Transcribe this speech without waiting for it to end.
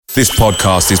This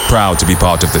podcast is proud to be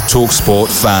part of the TalkSport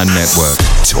Fan Network.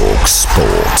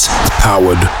 TalkSport.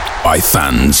 Powered by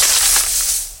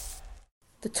fans.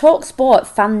 The TalkSport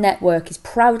Fan Network is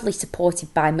proudly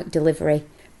supported by McDelivery,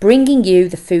 bringing you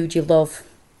the food you love.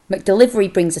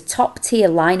 McDelivery brings a top-tier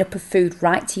lineup of food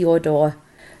right to your door.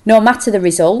 No matter the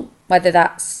result, whether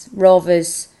that's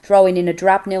Rovers throwing in a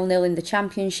drab 0-0 in the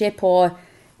Championship or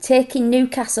taking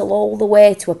Newcastle all the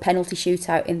way to a penalty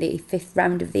shootout in the 5th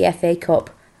round of the FA Cup,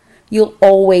 you'll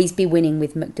always be winning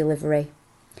with McDelivery.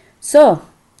 So,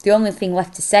 the only thing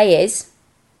left to say is,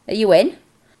 are you in?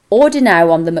 Order now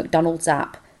on the McDonald's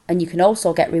app, and you can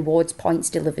also get rewards points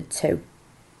delivered too.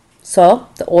 So,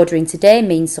 the ordering today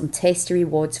means some tasty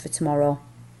rewards for tomorrow.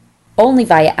 Only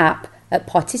via app at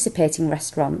participating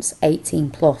restaurants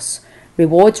 18+.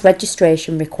 Rewards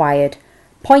registration required.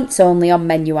 Points only on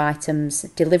menu items.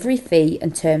 Delivery fee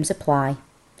and terms apply.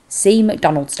 See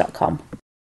mcdonalds.com.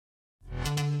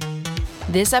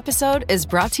 This episode is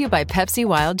brought to you by Pepsi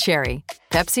Wild Cherry.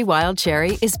 Pepsi Wild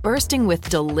Cherry is bursting with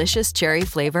delicious cherry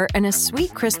flavor and a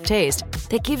sweet, crisp taste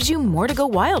that gives you more to go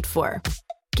wild for.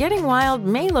 Getting wild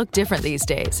may look different these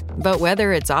days, but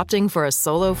whether it's opting for a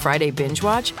solo Friday binge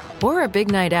watch or a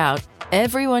big night out,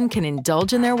 everyone can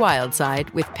indulge in their wild side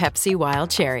with Pepsi Wild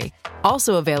Cherry.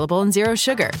 Also available in Zero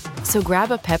Sugar. So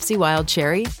grab a Pepsi Wild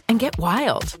Cherry and get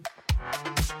wild.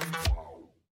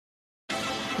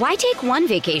 Why take one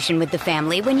vacation with the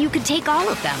family when you could take all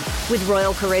of them? With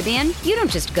Royal Caribbean, you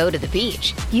don't just go to the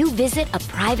beach. You visit a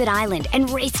private island and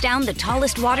race down the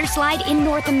tallest water slide in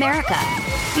North America.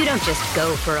 You don't just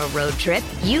go for a road trip.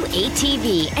 You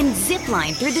ATV and zip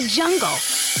line through the jungle.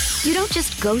 You don't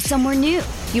just go somewhere new.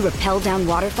 You rappel down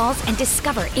waterfalls and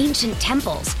discover ancient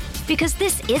temples. Because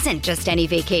this isn't just any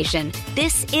vacation.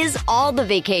 This is all the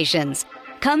vacations.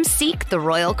 Come seek the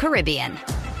Royal Caribbean.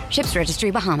 Ships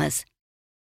Registry, Bahamas.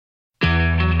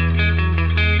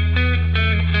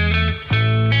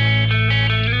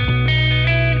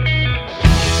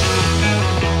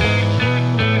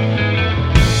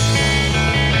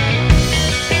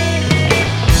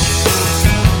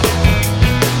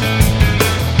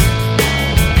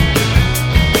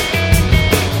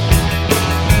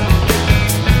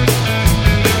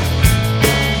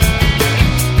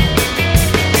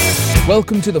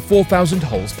 Welcome to the 4,000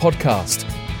 Holes podcast.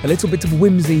 A little bit of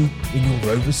whimsy in your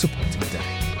Rovers supporting day.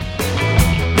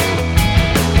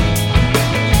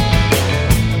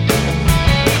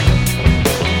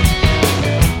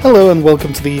 Hello and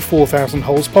welcome to the 4,000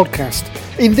 Holes podcast.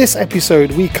 In this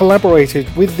episode, we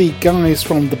collaborated with the guys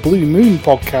from the Blue Moon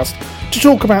podcast to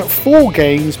talk about 4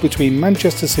 games between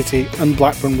Manchester City and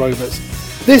Blackburn Rovers.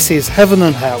 This is Heaven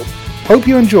and Hell. Hope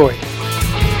you enjoy.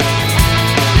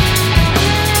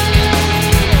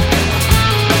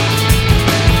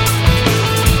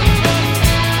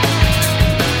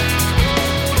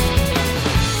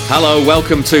 Hello,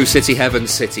 welcome to City Heaven,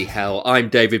 City Hell. I'm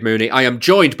David Mooney. I am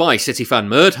joined by City fan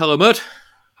Murd. Hello, Murd.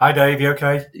 Hi, Dave. You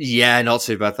okay? Yeah, not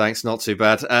too bad, thanks. Not too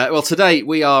bad. Well, today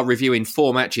we are reviewing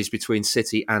 4 matches between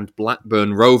City and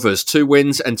Blackburn Rovers. 2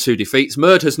 wins and 2 defeats.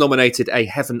 Murd has nominated a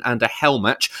Heaven and a Hell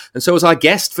match. And so as our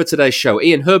guest for today's show,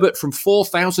 Ian Herbert from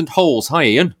 4,000 Holes. Hi,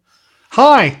 Ian.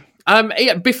 Hi.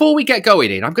 Ian, before we get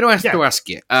going, Ian, I'm going to ask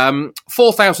you,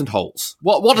 4,000 Holes.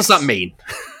 What does that mean?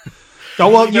 Oh,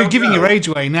 well, you're giving your age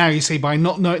away now, you see, by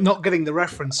not getting the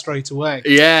reference straight away.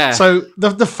 Yeah. So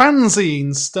the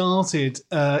fanzine started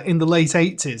in the late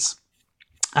 80s,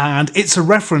 and it's a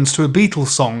reference to a Beatles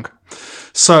song.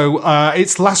 So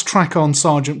it's last track on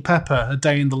Sgt. Pepper, A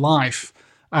Day in the Life,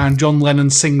 and John Lennon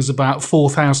sings about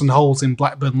 4,000 holes in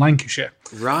Blackburn, Lancashire.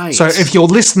 Right. So if your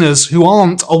listeners who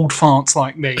aren't old farts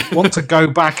like me want to go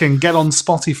back and get on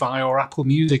Spotify or Apple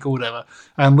Music or whatever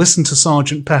and listen to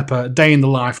Sgt. Pepper, Day in the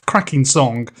Life, cracking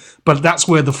song, but that's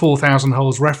where the 4,000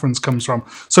 holes reference comes from.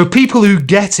 So people who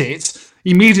get it,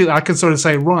 immediately I can sort of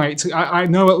say, right, I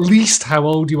know at least how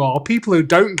old you are. People who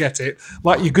don't get it,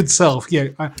 like your good self,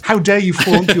 how dare you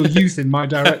flaunt your youth in my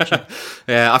direction?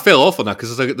 Yeah, I feel awful now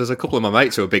because there's a couple of my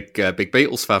mates who are big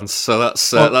Beatles fans. So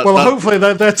that's hopefully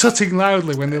they're tutting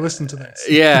loudly when they listen to this.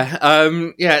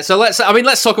 Yeah. So let's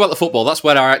talk about the football. That's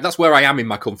where I am in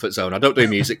my comfort zone. I don't do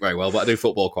music very well, but I do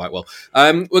football quite well.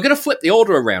 We're going to flip the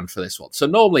order around for this one. So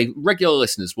normally regular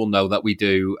listeners will know that we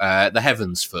do the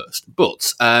Heavens first,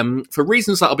 but for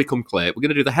reasons that'll become clear, we're going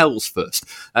to do the Hells first.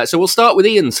 So we'll start with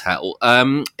Ian's Hell.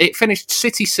 It finished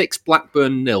City 6,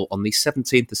 Blackburn 0 on the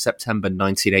 17th of September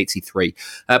 1983.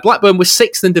 Blackburn was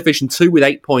 6th in Division 2 with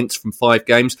 8 points from 5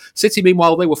 games. City,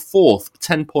 meanwhile, they were 4th,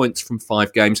 10 points from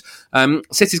 5 games.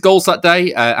 City's goals that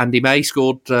day, Andy May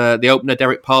scored the opener,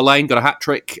 Derek Parlane got a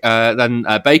hat-trick. Then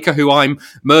Baker, who I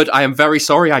am very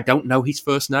sorry, I don't know his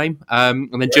first name.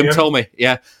 And then Jim told me,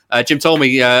 Jim told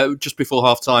me just before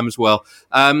half-time as well.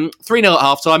 3-0 at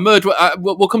half-time. Murd,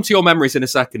 we'll come to your memories in a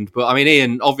second, but I mean,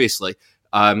 Ian, obviously,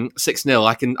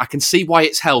 6-0, I can see why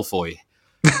it's hell for you.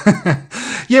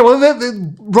 Yeah, well,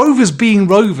 the Rovers being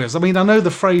Rovers. I mean, I know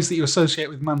the phrase that you associate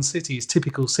with Man City is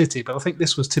typical City, but I think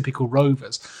this was typical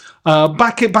Rovers.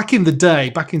 Back in the day,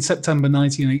 back in September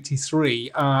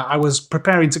 1983, I was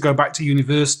preparing to go back to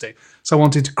university, so I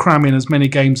wanted to cram in as many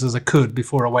games as I could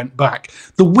before I went back.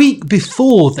 The week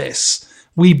before this,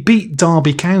 we beat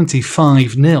Derby County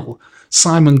 5-0.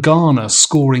 Simon Garner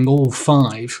scoring all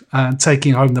 5 and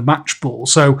taking home the match ball.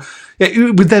 So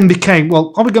it then became,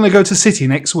 well, are we going to go to City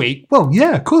next week? Well,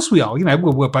 yeah, of course we are. You know,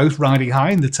 we're both riding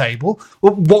high in the table.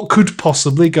 Well, what could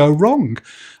possibly go wrong?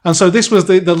 And so this was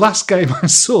the last game I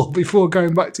saw before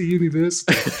going back to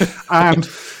university. And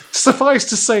suffice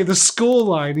to say, the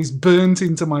scoreline is burnt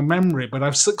into my memory, but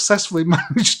I've successfully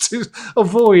managed to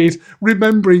avoid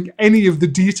remembering any of the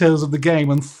details of the game.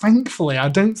 And thankfully, I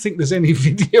don't think there's any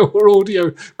video or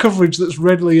audio coverage that's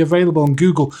readily available on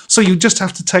Google. So you just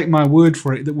have to take my word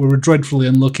for it that we were dreadfully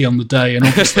unlucky on the day. And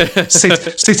obviously,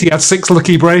 City had 6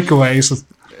 lucky breakaways.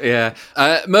 Yeah,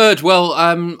 Murd. Well,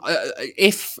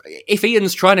 if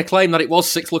Ian's trying to claim that it was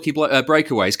 6 lucky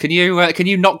breakaways, can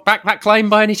you knock back that claim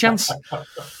by any chance?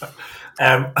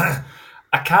 I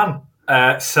can.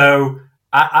 So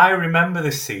I remember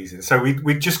this season. So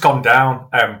we'd just gone down,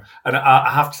 and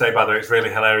I have to say, by the way, it's really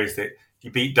hilarious that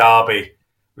you beat Derby.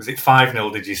 Was it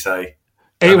 5-0? Did you say?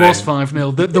 It was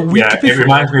 5-0. The week before. It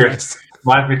reminds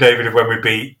me, David, of when we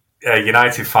beat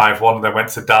United 5-1 and then went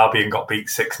to Derby and got beat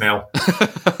 6-0.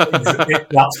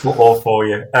 That's football for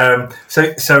you.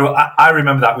 So I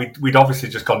remember that we'd obviously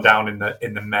just gone down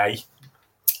in the May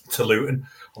to Luton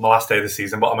on the last day of the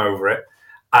season, but I'm over it.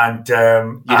 And you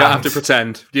don't have to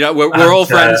pretend. We're all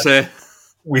friends here.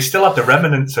 We still had the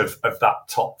remnants of that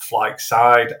top flight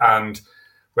side, and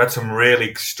we had some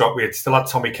really strong. We still had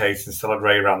Tommy Caton, still had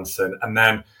Ray Ranson, and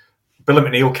then Billy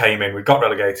McNeil came in. We got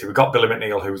relegated. We got Billy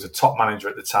McNeil, who was a top manager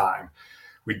at the time.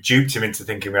 We duped him into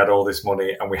thinking we had all this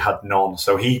money, and we had none.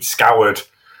 So he scoured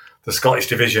the Scottish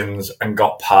divisions and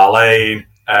got Parlane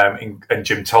and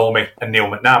Jim Tolmie and Neil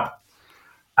McNabb.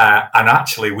 And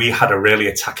actually, we had a really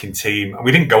attacking team. And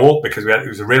we didn't go up because it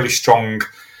was a really strong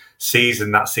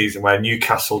season that season where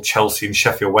Newcastle, Chelsea and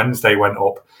Sheffield Wednesday went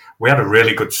up. We had a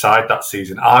really good side that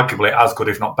season, arguably as good,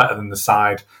 if not better, than the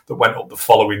side that went up the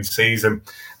following season.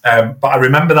 But I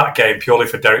remember that game purely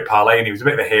for Derek Parlane. He was a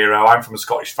bit of a hero. I'm from a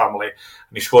Scottish family,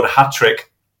 and he scored a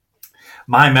hat-trick.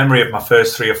 My memory of my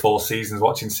first 3 or 4 seasons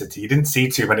watching City, you didn't see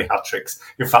too many hat-tricks.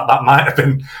 In fact, that might have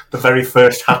been the very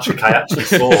first hat-trick I actually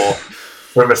saw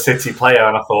from a City player,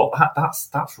 and I thought,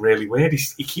 that's really weird.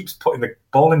 He keeps putting the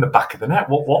ball in the back of the net.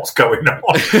 What's going on?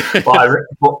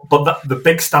 But the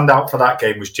big standout for that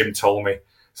game was Jim Tolmie.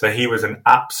 So he was an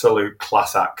absolute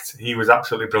class act. He was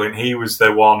absolutely brilliant. He was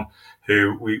the one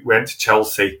who we went to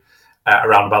Chelsea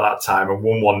around about that time and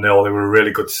won 1-0. They were a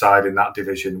really good side in that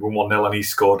division. Won 1-0, and he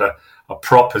scored a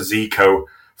proper Zico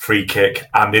free kick.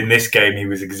 And in this game, he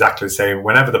was exactly the same.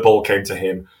 Whenever the ball came to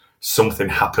him, something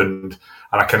happened.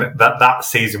 And that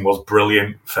season was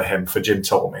brilliant for him, for Jim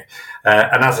Tolmie.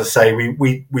 And as I say,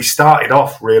 we started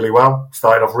off really well,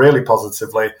 started off really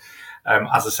positively.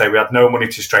 As I say, we had no money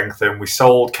to strengthen. We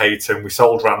sold Caton, we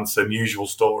sold Ranson, usual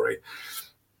story.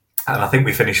 And I think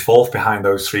we finished 4th behind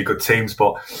those 3 good teams.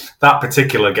 But that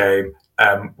particular game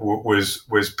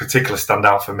was particular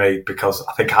standout for me because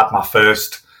I think I had my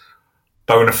first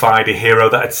bona fide hero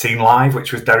that I'd seen live,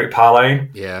 which was Derek Parlane.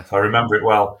 Yeah. So I remember it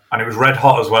well. And it was red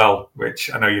hot as well,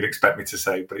 which I know you'd expect me to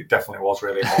say, but it definitely was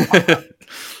really hot.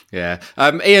 Yeah.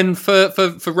 Ian, for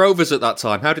Rovers at that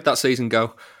time, how did that season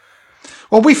go?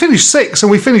 Well, we finished 6th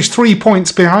and we finished 3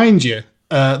 points behind you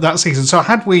that season. So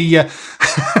had we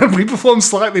performed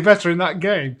slightly better in that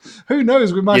game, who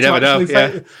knows? We might have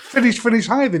actually finished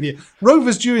higher than you.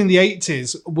 Rovers during the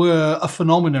 80s were a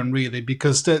phenomenon, really,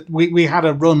 because we had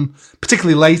a run,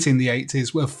 particularly late in the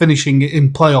 80s, we're finishing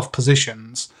in playoff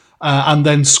positions. And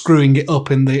then screwing it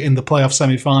up in the playoff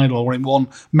semi-final, or in one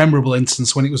memorable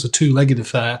instance when it was a 2-legged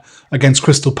affair against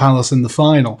Crystal Palace in the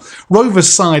final.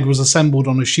 Rovers' side was assembled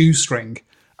on a shoestring,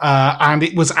 and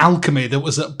it was alchemy that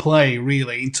was at play,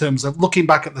 really, in terms of looking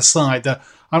back at the side.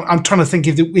 I'm trying to think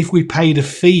if we paid a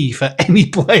fee for any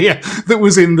player that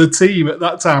was in the team at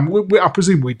that time. I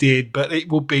presume we did, but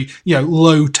it would be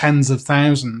low tens of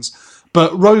thousands.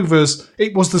 But Rovers,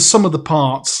 it was the sum of the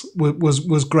parts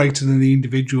was greater than the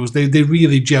individuals. They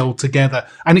really gelled together,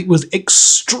 and it was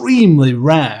extremely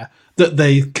rare that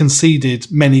they conceded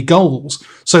many goals.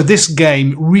 So this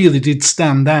game really did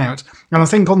stand out. And I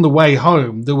think on the way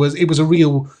home, it was a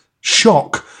real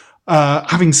shock.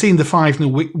 Having seen the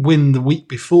 5-0 win the week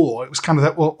before, it was kind of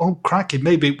that, well, oh, crikey,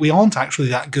 maybe we aren't actually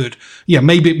that good. Yeah,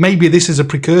 maybe this is a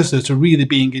precursor to really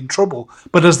being in trouble.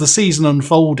 But as the season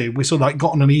unfolded, we sort of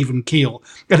got on an even keel,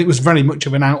 and it was very much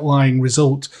of an outlying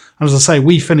result. And as I say,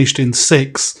 we finished in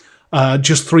 6th,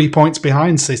 just 3 points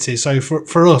behind City. So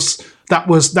for us, that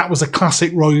was a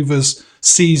classic Rovers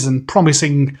season,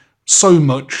 promising so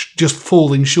much, just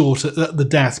falling short at the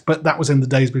death. But that was in the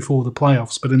days before the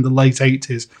playoffs. But in the late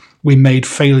 80s, we made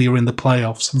failure in the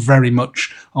playoffs very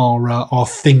much our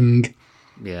thing.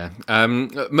 Yeah,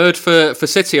 Murd for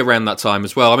City around that time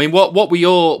as well. I mean, what were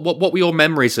your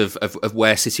memories of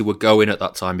where City were going at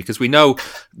that time? Because we know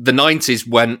the 90s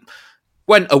went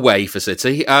away for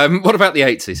City. What about the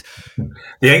 80s?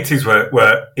 The 80s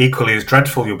were equally as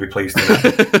dreadful, you'll be pleased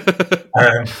to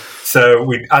know. So,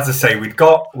 we'd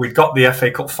got the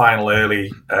FA Cup final early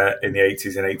in the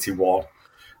 80s in 81.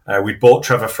 We'd bought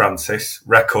Trevor Francis,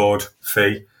 record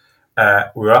fee. We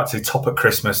were actually top at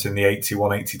Christmas in the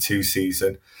 81-82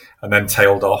 season and then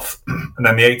tailed off. And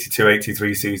then the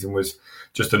 82-83 season was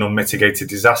just an unmitigated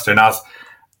disaster. And as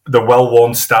the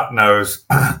well-worn stat knows,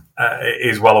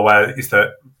 is well aware, is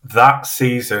that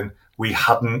season we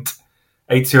hadn't,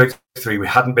 82-83, we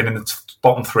hadn't been in the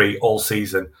bottom 3 all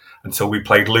season until we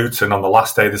played Luton on the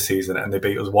last day of the season, and they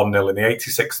beat us 1-0 in the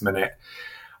 86th minute.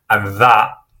 And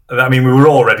we were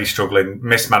already struggling,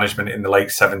 mismanagement in the late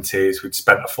 70s. We'd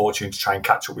spent a fortune to try and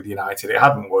catch up with United. It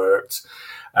hadn't worked.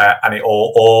 And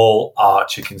all our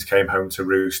chickens came home to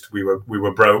roost. We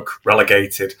were broke,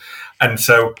 relegated. And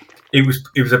so it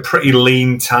was a pretty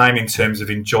lean time in terms of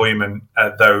enjoyment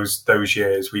those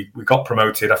years. We got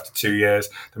promoted after 2 years,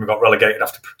 then we got relegated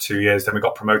after 2 years, then we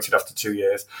got promoted after 2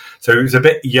 years. So it was a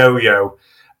bit yo-yo.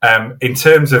 In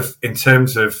terms of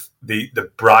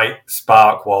the bright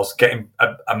spark was getting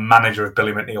a manager of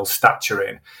Billy McNeil's stature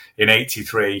in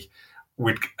 83.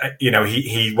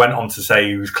 He went on to say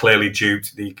he was clearly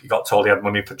duped. He got told he had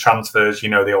money for transfers,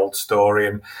 the old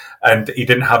story, and he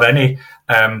didn't have any.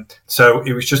 So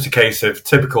it was just a case of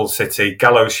typical City,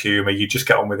 gallows humour. You just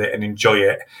get on with it and enjoy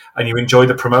it, and you enjoy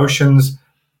the promotions.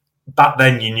 Back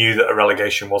then, you knew that a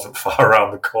relegation wasn't far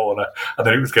around the corner and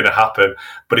that it was going to happen.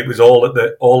 But it was all at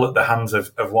the hands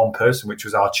of one person, which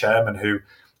was our chairman, who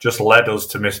just led us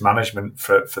to mismanagement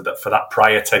for that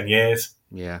prior 10 years.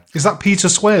 Yeah, is that Peter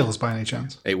Swales by any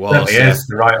chance? It was. It is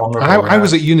the right honourable. I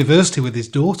was at university with his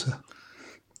daughter.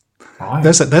 Right.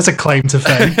 There's a claim to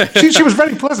fame. she was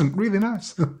very pleasant, really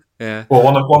nice. Yeah. Well,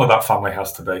 one of that family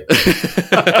has to be.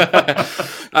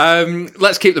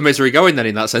 Let's keep the misery going then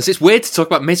in that sense. It's weird to talk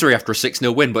about misery after a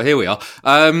 6-0 win, but here we are.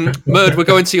 Murd, we're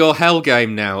going to your hell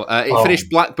game now. It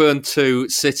finished Blackburn 2,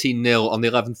 City 0 on the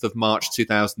 11th of March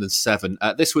 2007.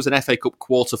 This was an FA Cup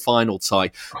quarter-final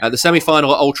tie. The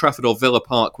semi-final at Old Trafford or Villa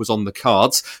Park was on the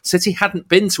cards. City hadn't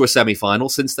been to a semi-final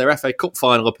since their FA Cup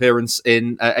final appearance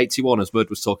in 81, as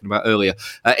Murd was talking about earlier.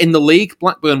 In the league,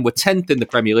 Blackburn were 10th in the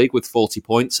Premier League with 40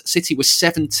 points. City was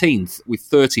 17th with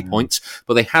 30 points,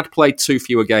 but they had played 2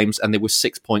 fewer games and they were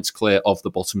 6 points clear of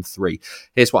the bottom 3.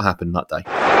 Here's what happened that day.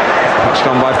 Touched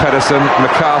on by Pedersen,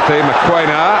 McCarthy,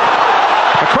 McQuaina.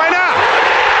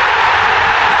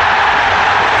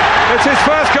 It's his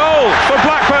first goal for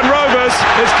Blackburn Rovers.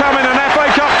 It's come in an FA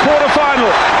Cup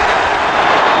quarter-final.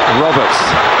 Roberts.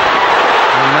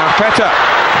 And now Petter.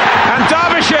 And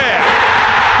Derbyshire.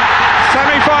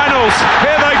 Semi-finals.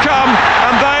 Here they come,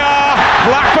 and they are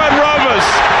Blackburn Rovers.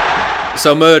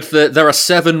 So, Murd, there are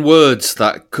 7 words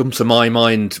that come to my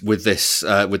mind with this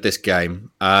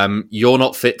game. You're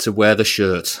not fit to wear the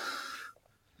shirt.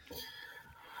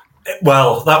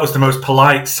 Well, that was the most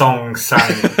polite song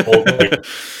sang all week,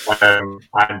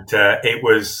 and it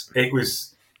was.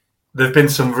 There've been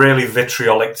some really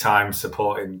vitriolic times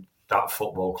supporting that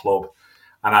football club,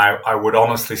 and I would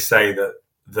honestly say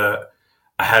that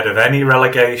ahead of any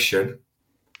relegation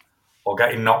or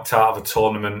getting knocked out of a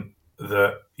tournament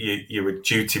that you were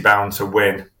duty bound to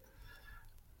win,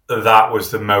 that was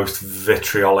the most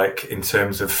vitriolic in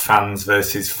terms of fans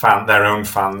versus their own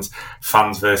fans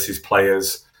versus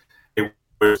players. It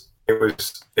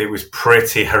was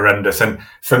pretty horrendous. And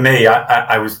for me,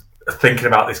 I was thinking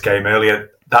about this game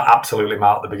earlier. That absolutely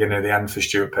marked the beginning of the end for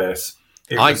Stuart Pearce.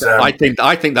 I think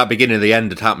that beginning of the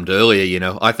end had happened earlier. You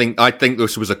know, I think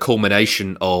this was a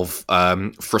culmination of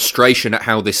frustration at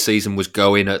how this season was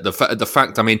going. At the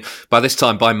fact, I mean, by this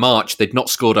time, by March, they'd not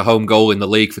scored a home goal in the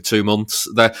league for 2 months.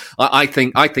 I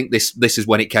think this is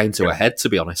when it came to a head. To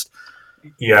be honest,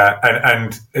 yeah,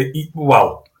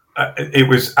 it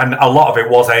was, and a lot of it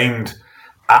was aimed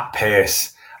at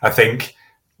Pearce. I think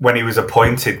when he was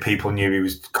appointed, people knew he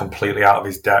was completely out of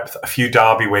his depth. A few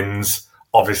derby wins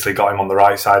obviously got him on the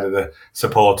right side of the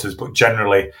supporters, but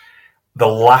generally the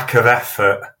lack of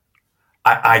effort,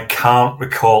 I can't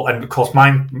recall, and of course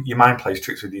your mind plays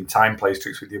tricks with you and time plays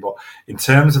tricks with you, but in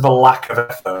terms of a lack of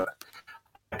effort,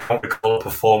 I don't recall a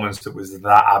performance that was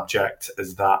that abject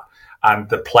as that, and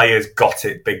the players got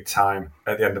it big time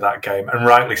at the end of that game, and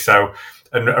rightly so.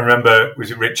 And I remember,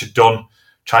 was it Richard Dunn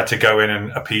tried to go in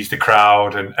and appease the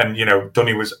crowd, and you know,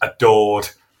 Dunny was adored,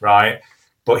 right?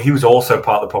 But he was also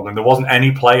part of the problem. There wasn't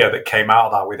any player that came out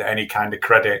of that with any kind of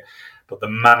credit, but the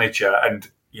manager. And,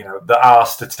 you know, there are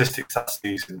statistics that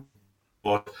season,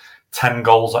 but 10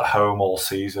 goals at home all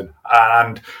season.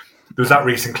 And there was that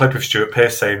recent clip of Stuart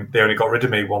Pearce saying they only got rid of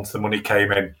me once the money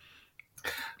came in.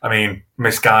 I mean,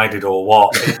 misguided or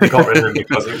what? They got rid of him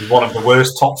because it was one of the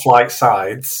worst top flight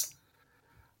sides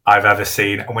I've ever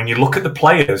seen. And when you look at the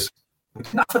players,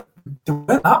 they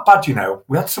weren't that bad, you know.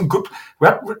 We had some good.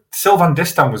 Sylvain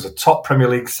Distin was a top Premier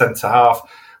League centre half.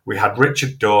 We had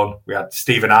Richard Dunn. We had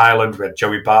Stephen Ireland. We had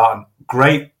Joey Barton.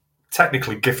 Great,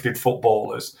 technically gifted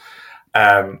footballers.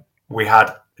 We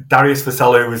had Darius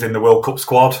Vassell, who was in the World Cup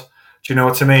squad. Do you know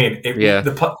what I mean?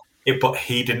 But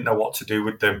he didn't know what to do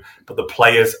with them. But the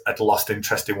players had lost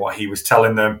interest in what he was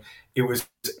telling them. It was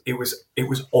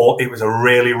a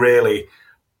really, really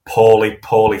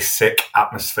poorly sick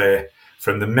atmosphere.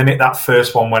 From the minute that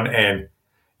first one went in,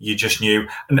 you just knew.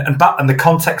 And the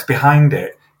context behind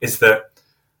it is that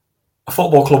a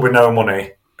football club with no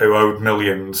money, who owed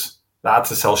millions, that had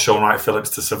to sell Sean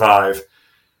Wright-Phillips to survive,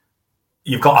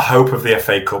 you've got a hope of the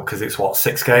FA Cup because it's,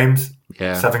 6 games?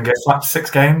 Yeah. 7 games?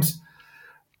 6 games?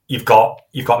 You've got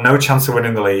no chance of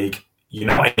winning the league. You're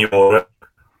not in Europe.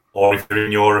 Or if you're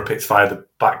in Europe, it's via the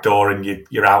back door and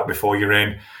you're out before you're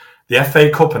in. The FA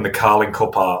Cup and the Carling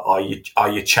Cup are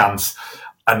your chance.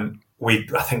 And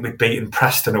I think we'd beaten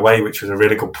Preston away, which was a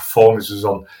really good performance. It was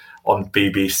on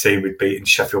BBC. We'd beaten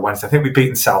Sheffield Wednesday. I think we'd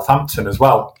beaten Southampton as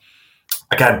well.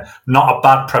 Again, not a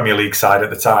bad Premier League side at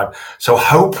the time. So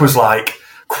hope was like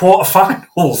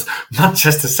quarterfinals.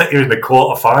 Manchester City in the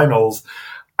quarterfinals.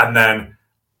 And then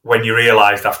when you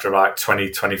realised after about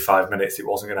 20, 25 minutes it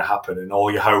wasn't going to happen and all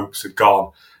your hopes had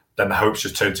gone, then the hopes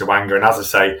just turned to anger. And as I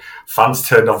say, fans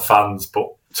turned on fans, but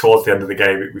towards the end of the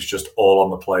game, it was just all on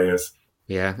the players.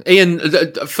 Yeah. Ian,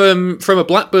 from a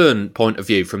Blackburn point of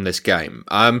view from this game,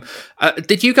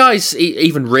 did you guys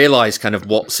even realise kind of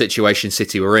what situation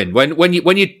City were in? When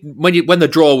the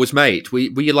draw was made, were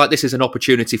you like, this is an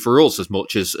opportunity for us as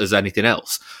much as anything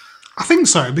else? I think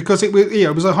so, because it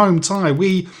was a home tie.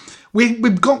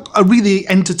 We've got a really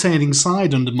entertaining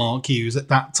side under Mark Hughes at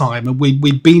that time, and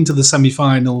we'd been to the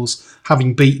semi-finals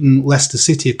having beaten Leicester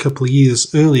City a couple of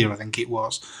years earlier, I think it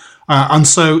was. And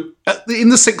so in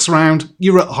the 6th round,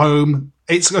 you're at home.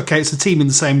 It's okay, it's a team in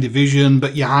the same division,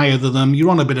 but you're higher than them. You're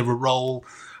on a bit of a roll.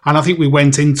 And I think we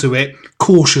went into it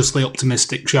cautiously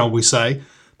optimistic, shall we say.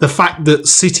 The fact that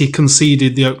City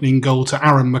conceded the opening goal to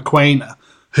Aaron McQuainer,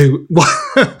 who,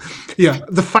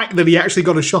 the fact that he actually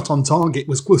got a shot on target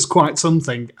was quite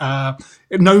something.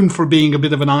 Known for being a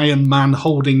bit of an Iron Man,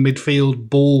 holding midfield,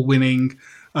 ball-winning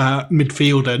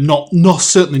midfielder,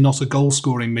 certainly not a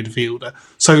goal-scoring midfielder.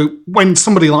 So when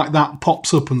somebody like that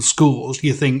pops up and scores,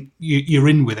 you think you're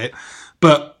in with it.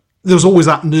 But there's always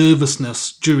that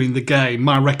nervousness during the game.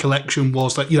 My recollection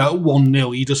was that, at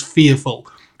 1-0, you're just fearful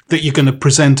that you're going to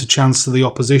present a chance to the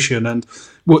opposition, and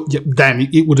then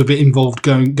it would have involved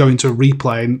going to a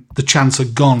replay, and the chance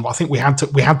had gone. I think we had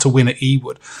to win at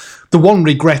Ewood. The one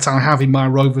regret I have in my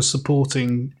Rovers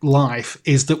supporting life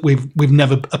is that we've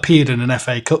never appeared in an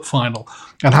FA Cup final,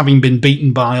 and having been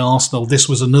beaten by Arsenal, this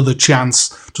was another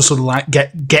chance to sort of like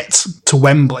get to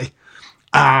Wembley.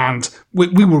 And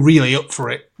we were really up for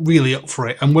it.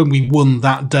 And when we won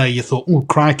that day, you thought, oh,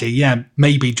 crikey, yeah,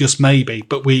 maybe, just maybe.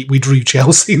 But we drew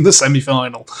Chelsea in the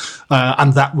semi-final.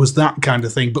 And that was that kind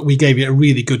of thing. But we gave it a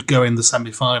really good go in the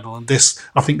semi-final. And this,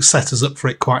 I think, set us up for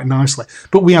it quite nicely.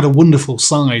 But we had a wonderful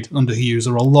side under Hughes.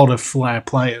 There were a lot of flair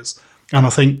players. And I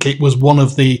think it was one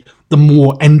of the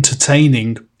more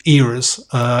entertaining eras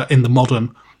in the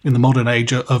modern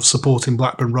age of supporting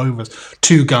Blackburn Rovers.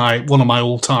 One of my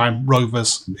all-time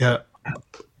Rovers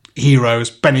heroes,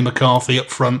 Benny McCarthy up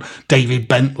front, David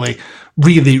Bentley,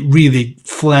 really, really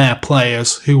flair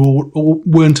players who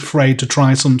weren't afraid to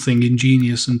try something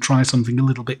ingenious and try something a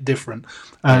little bit different.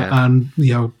 And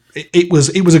it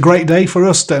was a great day for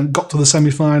us. Got to the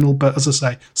semi-final, but as I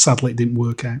say, sadly it didn't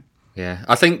work out. Yeah,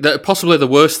 I think that possibly the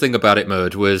worst thing about it,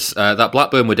 Murd, was that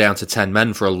Blackburn were down to 10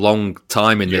 men for a long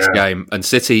time in this game, and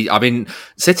City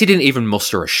didn't even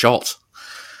muster a shot.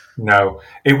 No,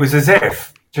 it was as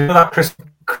if, do you know that Chris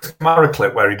Kamara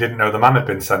clip where he didn't know the man had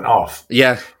been sent off?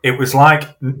 Yeah. It was like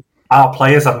our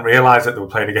players hadn't realised that they were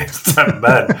playing against 10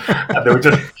 men, and they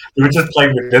were just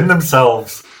playing within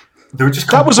themselves. They were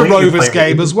just that was a Rovers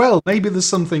game as well. Maybe there's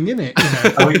something in it.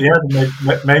 Oh yeah,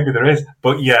 maybe there is.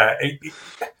 But yeah,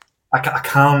 I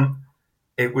can't.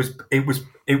 It was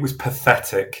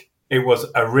pathetic. It was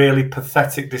a really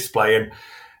pathetic display, and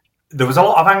there was a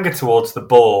lot of anger towards the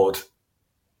board,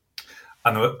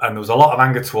 and there was a lot of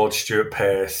anger towards Stuart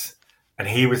Pearce, and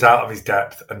he was out of his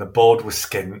depth, and the board was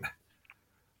skint.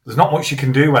 There's not much you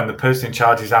can do when the person in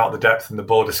charge is out of the depth and the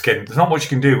board is skint. There's not much you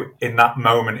can do in that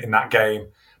moment in that game.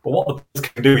 But what the players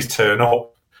can do is turn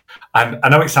up. And I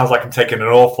know it sounds like I'm taking an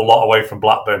awful lot away from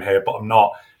Blackburn here, but I'm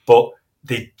not. But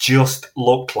they just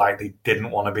looked like they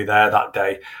didn't want to be there that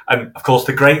day. And, of course,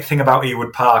 the great thing about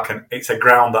Ewood Park, and it's a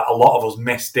ground that a lot of us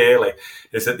miss dearly,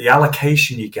 is that the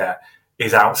allocation you get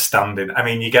is outstanding. I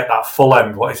mean, you get that full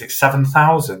end,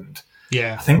 7,000?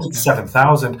 Yeah. I think it's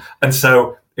 7,000. And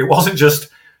so it wasn't just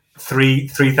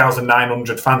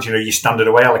 3,900 fans, your standard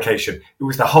away allocation. It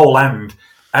was the whole end.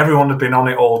 Everyone had been on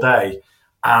it all day.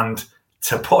 And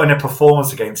to put in a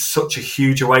performance against such a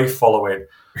huge away following,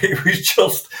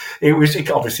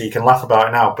 obviously you can laugh about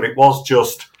it now, but it was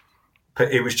just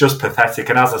pathetic.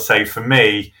 And as I say, for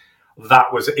me,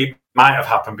 it might have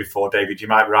happened before, David, you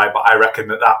might be right, but I reckon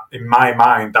that in my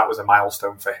mind, that was a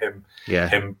milestone for him,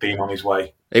 him being on his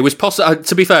way. It was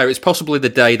to be fair, it's possibly the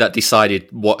day that decided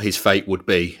what his fate would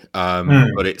be.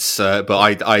 But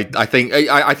I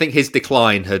think his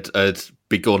decline had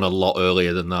begun a lot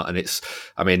earlier than that, and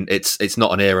it's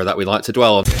not an era that we like to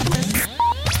dwell on.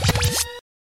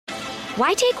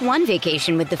 Why take one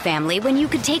vacation with the family when you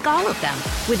could take all of them?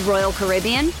 With Royal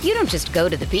Caribbean, you don't just go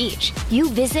to the beach. You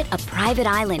visit a private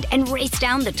island and race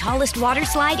down the tallest water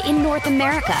slide in North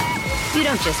America. You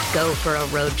don't just go for a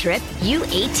road trip. You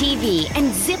ATV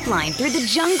and zip line through the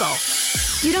jungle.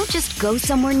 You don't just go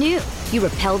somewhere new. You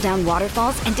rappel down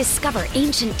waterfalls and discover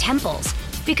ancient temples.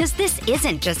 Because this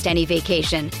isn't just any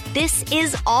vacation. This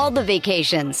is all the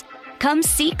vacations. Come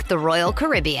seek the Royal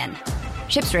Caribbean.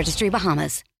 Ships Registry,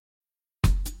 Bahamas.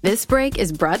 This break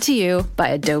is brought to you by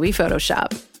Adobe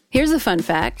Photoshop. Here's a fun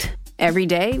fact. Every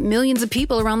day, millions of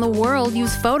people around the world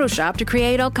use Photoshop to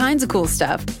create all kinds of cool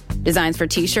stuff. Designs for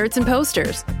t-shirts and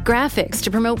posters, graphics to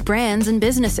promote brands and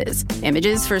businesses,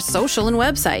 images for social and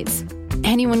websites.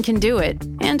 Anyone can do it.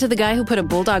 And to the guy who put a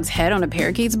bulldog's head on a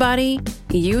parakeet's body,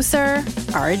 you, sir,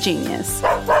 are a genius.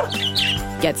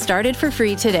 Get started for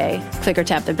free today. Click or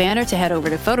tap the banner to head over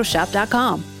to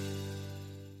Photoshop.com.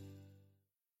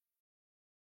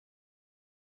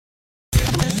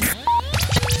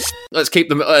 Let's keep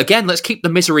the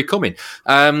misery coming.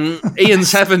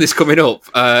 Ian's Heaven is coming up.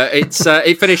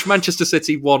 It finished Manchester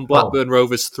City 1, Blackburn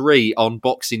Rovers 3 on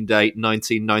Boxing Day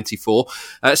 1994.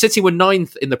 City were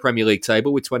 9th in the Premier League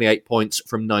table with 28 points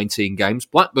from 19 games.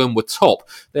 Blackburn were top.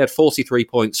 They had 43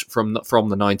 points from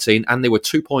the 19, and they were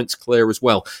 2 points clear as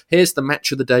well. Here's the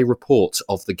Match of the Day report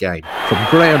of the game. From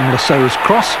Graham Lasso's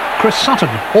cross, Chris Sutton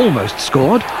almost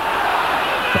scored.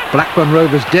 But Blackburn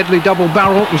Rovers' deadly double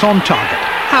barrel was on target.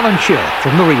 Alan Shearer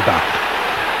from the rebound.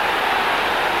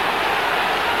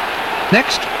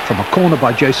 Next, from a corner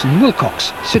by Jason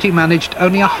Wilcox, City managed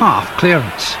only a half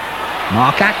clearance.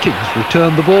 Mark Atkins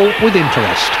returned the ball with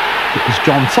interest. It was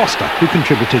John Foster who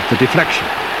contributed the deflection.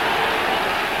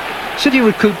 City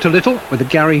recouped a little with a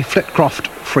Gary Flitcroft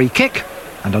free kick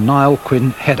and a Niall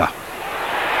Quinn header.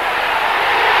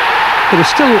 There was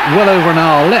still well over an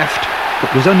hour left, but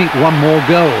there was only one more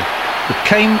goal. It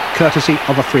came courtesy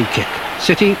of a free kick.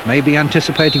 City may be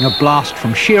anticipating a blast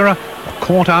from Shearer, or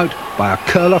caught out by a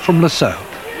curler from Lasso.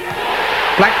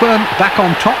 Blackburn back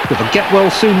on top with a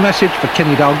get-well-soon message for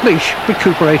Kenny Dalglish,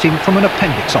 recuperating from an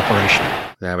appendix operation.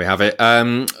 There we have it.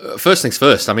 First things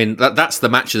first. I mean, that's the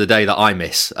Match of the Day that I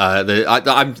miss.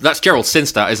 That's Gerald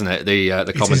Sinstadt, isn't it?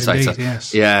 The commentator. It is indeed,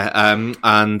 yes. Yeah,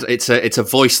 and it's a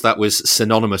voice that was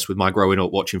synonymous with my growing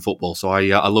up watching football. So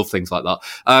I love things like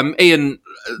that. Ian,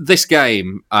 this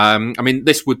game. I mean,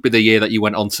 this would be the year that you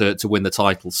went on to win the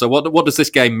title. So what does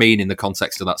this game mean in the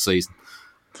context of that season?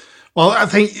 Well, I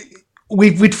think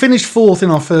we'd finished fourth in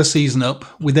our first season up.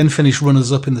 We then finished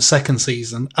runners-up in the second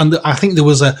season. And I think there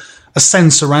was a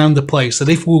sense around the place that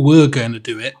if we were going to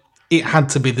do it, it had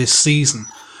to be this season.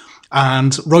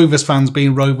 And Rovers fans,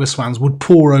 being Rovers fans, would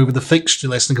pore over the fixture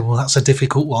list and go, well, that's a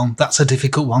difficult one. That's a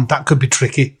difficult one. That could be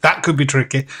tricky. That could be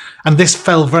tricky. And this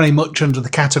fell very much under the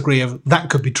category of that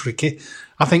could be tricky.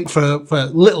 I think for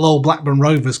little old Blackburn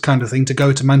Rovers kind of thing to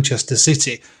go to Manchester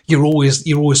City, you're always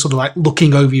sort of like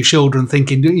looking over your shoulder and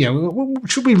thinking,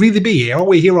 should we really be here? Are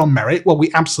we here on merit? Well,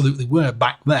 we absolutely were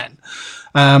back then.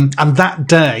 And that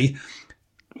day,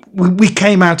 we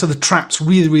came out of the traps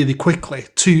really, really quickly.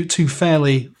 Two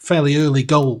fairly early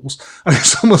goals, and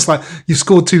it's almost like you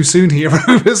scored too soon here,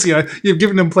 Rovers. You've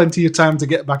given them plenty of time to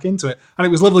get back into it. And it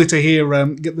was lovely to hear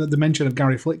get the mention of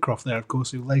Gary Flitcroft there, of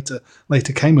course, who later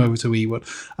came over to Ewood.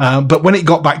 But when it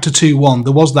got back to 2-1,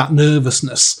 there was that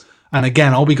nervousness. And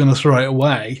again, are we going to throw it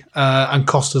away and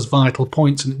cost us vital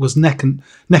points? And it was neck and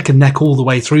neck all the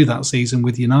way through that season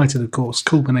with United, of course,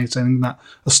 culminating in that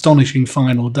astonishing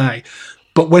final day.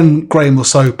 But when Graham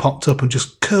Lasso popped up and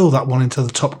just curled that one into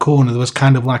the top corner, there was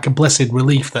kind of like a blessed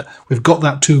relief that we've got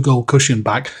that 2-goal cushion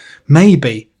back.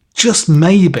 Maybe, just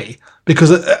maybe,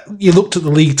 because you looked at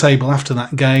the league table after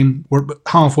that game, we're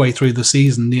halfway through the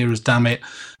season, near as damn it,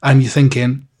 and you're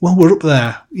thinking, well, we're up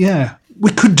there. Yeah,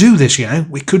 we could do this,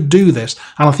 we could do this.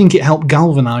 And I think it helped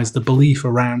galvanise the belief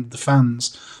around the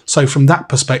fans. So from that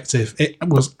perspective, it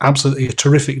was absolutely a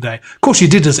terrific day. Of course, you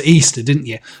did us at Easter, didn't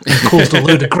you? And caused a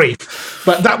load of grief.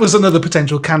 But that was another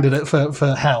potential candidate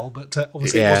for hell. But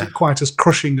obviously it wasn't quite as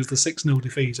crushing as the 6-0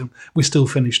 defeat, and we still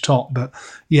finished top. But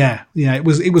yeah, it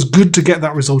was good to get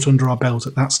that result under our belt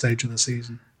at that stage of the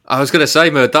season. I was going to say,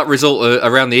 Murd, that result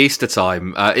around the Easter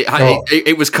time,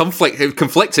 it was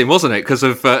conflicting, wasn't it, because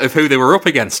of who they were up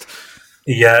against?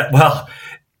 Yeah, well,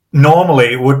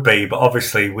 normally it would be, but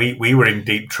obviously we were in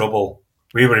deep trouble.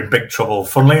 We were in big trouble.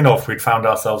 Funnily enough, we'd found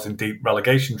ourselves in deep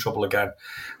relegation trouble again.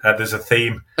 There's a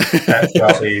theme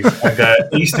throughout these.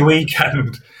 And Easter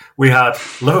weekend, we had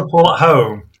Liverpool at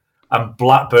home and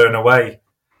Blackburn away.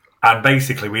 And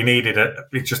basically, we needed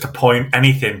just a point,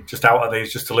 anything, just out of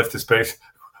these, just to lift the spirits.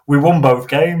 We won both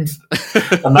games,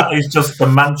 and that is just the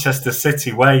Manchester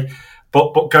City way.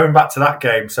 But going back to that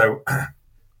game, so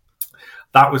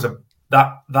that was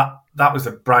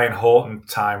a Brian Horton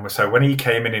time. So when he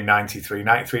came in 93,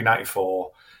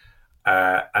 94,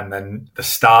 and then the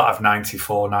start of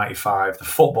 94, 95, the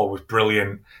football was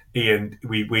brilliant. Ian,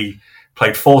 we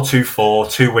played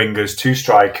 4-2-4, 2 wingers, 2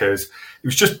 strikers. It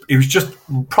was just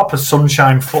proper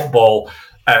sunshine football.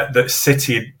 That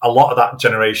City, a lot of that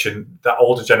generation, that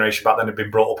older generation back then, had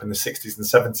been brought up in the 60s and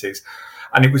 70s.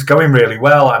 And it was going really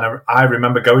well. And I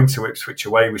remember going to Ipswich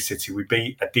away with City. We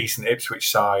beat a decent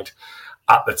Ipswich side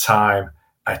at the time,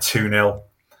 2-0,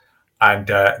 and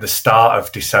the start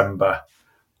of December.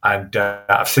 And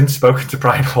I've since spoken to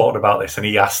Brian Horton about this, and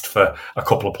he asked for a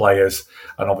couple of players,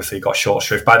 and obviously he got short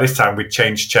shrift. By this time, we'd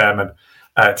changed chairman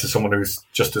to someone who's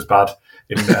just as bad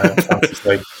in fantasy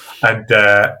league.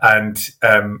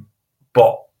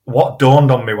 But what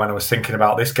dawned on me when I was thinking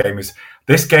about this game is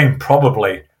this game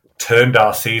probably turned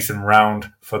our season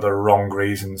round for the wrong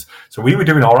reasons. So we were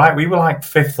doing all right. We were like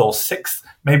 5th or 6th,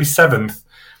 maybe 7th,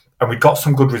 and we got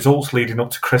some good results leading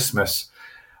up to Christmas.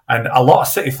 And a lot of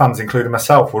City fans, including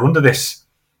myself, were under this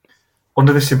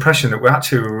impression that we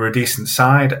were a decent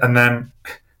side. And then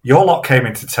your lot came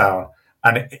into town,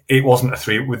 and it wasn't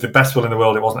with the best will in the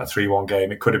world, it wasn't a 3-1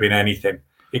 game. It could have been anything.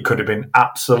 It could have been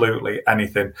absolutely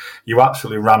anything. You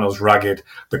absolutely ran us ragged.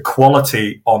 The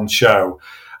quality on show.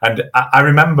 And I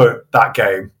remember that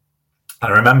game,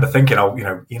 and I remember thinking,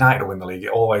 United will win the league.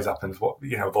 It always happens.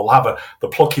 They'll have the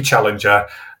plucky challenger.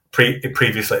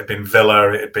 Previously, it had been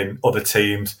Villa, it had been other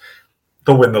teams.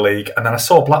 They'll win the league. And then I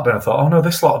saw Blackburn, I thought, oh no,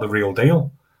 this lot are the real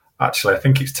deal. Actually, I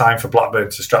think it's time for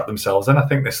Blackburn to strap themselves in. I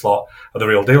think this lot are the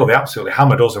real deal. They absolutely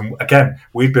hammered us. And again,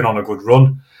 we've been on a good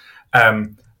run.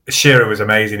 Shearer was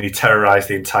amazing. He terrorised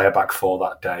the entire back four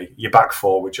that day. Your back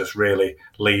four were just really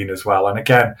lean as well. And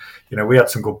again, we had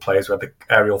some good players. We had the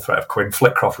aerial threat of Quinn.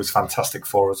 Flitcroft was fantastic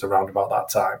for us around about that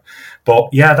time. But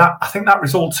yeah, I think that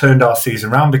result turned our season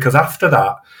round, because after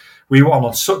that, we were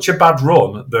on such a bad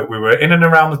run that we were in and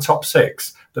around the top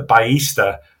 6 that by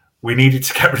Easter, we needed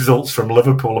to get results from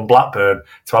Liverpool and Blackburn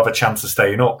to have a chance of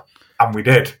staying up. And we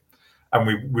did.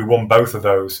 And we won both of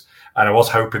those. And I was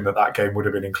hoping that game would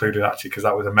have been included, actually, because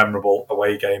that was a memorable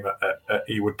away game at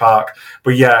Ewood Park.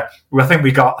 But yeah, I think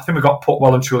we got put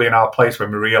well and truly in our place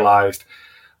when we realised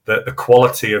that the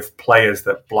quality of players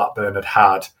that Blackburn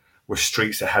had were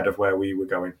streets ahead of where we were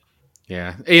going.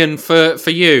 Yeah, Ian, for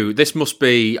you, this must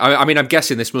be. I mean, I'm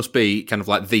guessing this must be kind of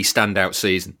like the standout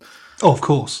season. Oh, of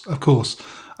course.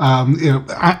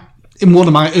 In one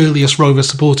of my earliest Rovers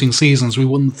supporting seasons, we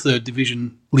won the 3rd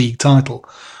Division League title.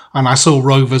 and I saw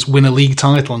Rovers win a league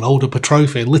title and hold up a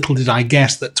trophy, little did I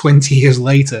guess that 20 years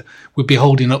later we'd be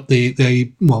holding up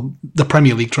the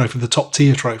Premier League trophy, the top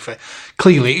tier trophy.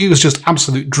 Clearly, it was just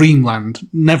absolute dreamland.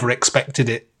 Never expected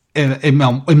it in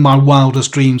my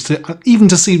wildest dreams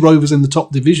to see Rovers in the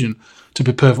top division, to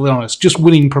be perfectly honest. Just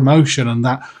winning promotion and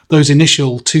those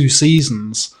initial 2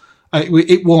 seasons,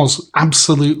 it was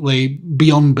absolutely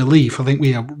beyond belief. I think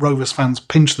Rovers fans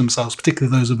pinch themselves,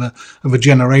 particularly those of a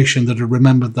generation that have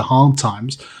remembered the hard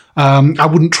times. I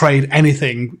wouldn't trade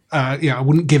anything. I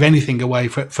wouldn't give anything away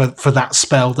for that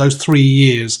spell. Those 3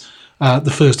 years,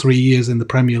 the first 3 years in the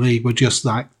Premier League, were just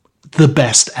like the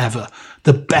best ever.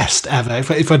 The best ever.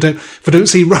 If I don't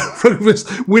see Rovers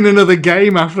win another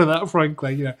game after that,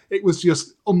 frankly, it was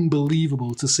just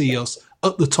unbelievable to see us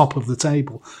at the top of the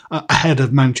table, ahead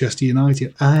of Manchester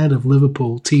United, ahead of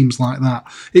Liverpool, teams like that.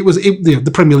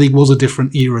 The Premier League was a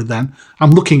different era then. I'm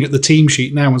looking at the team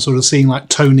sheet now and sort of seeing like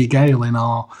Tony Gale in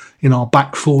our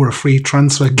back four, a free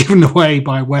transfer given away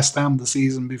by West Ham the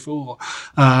season before.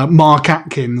 Mark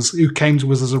Atkins, who came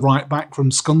to us as a right back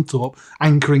from Scunthorpe,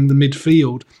 anchoring the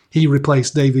midfield. He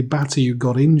replaced David Batty, who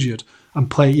got injured and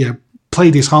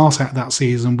played his heart out that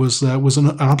season, was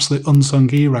an absolute unsung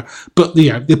hero. But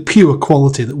the pure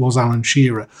quality that was Alan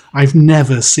Shearer, I've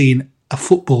never seen a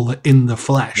footballer in the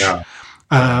flesh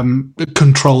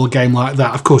control a game like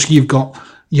that. Of course, you've got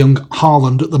young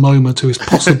Haaland at the moment, who is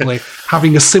possibly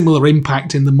having a similar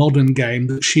impact in the modern game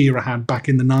that Shearer had back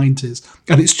in the 90s.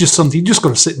 And it's just something, you just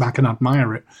got to sit back and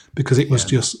admire it, because it was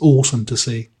just awesome to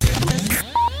see.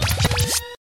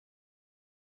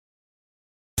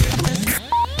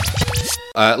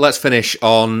 Let's finish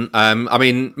on.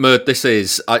 Murd,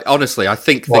 I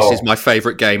think this is my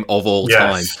favourite game of all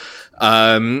time.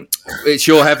 It's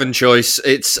your heaven choice.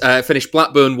 It's finished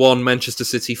Blackburn 1, Manchester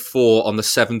City 4 on the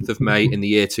 7th of May in the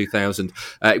year 2000.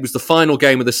 It was the final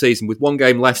game of the season. With 1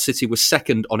 game left, City was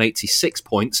second on 86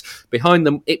 points. Behind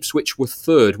them, Ipswich were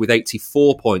third with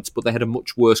 84 points, but they had a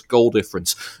much worse goal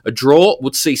difference. A draw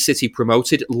would see City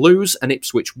promoted, lose and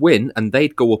Ipswich win, and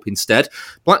they'd go up instead.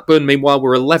 Blackburn, meanwhile,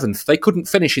 were 11th. They couldn't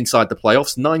finish inside the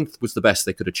playoffs. 9th was the best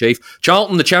they could achieve.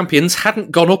 Charlton, the champions, hadn't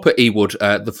gone up at Ewood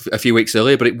a few weeks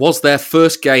earlier, but it was their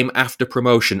first game after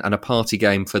promotion and a party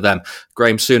game for them.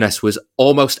 Graham Souness was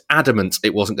almost adamant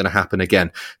it wasn't going to happen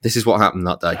again. This is what happened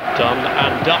that day. Dunn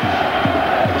and Duff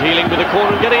dealing with the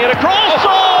corner and getting it across.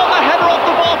 Oh, the header off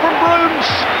the bar from Bruns.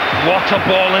 What a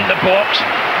ball in the box.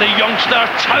 The youngster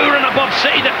towering above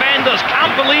City defenders.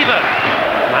 Can't believe it.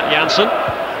 Matt Jansen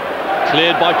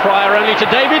cleared by Pryor only to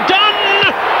David Dunn.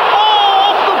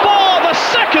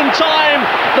 Second time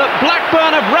that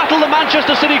Blackburn have rattled the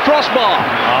Manchester City crossbar.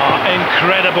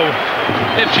 Incredible.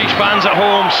 Ipswich fans at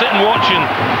home sitting watching,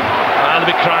 they'll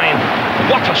be crying.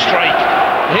 What a strike.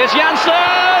 Here's Jansen.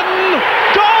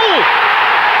 Goal!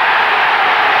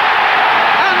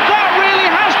 And that really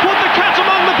has put the cat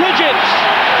among the pigeons.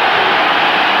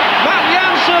 Matt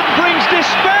Jansen brings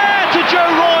despair to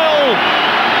Joe Royle,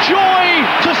 joy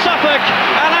to Suffolk,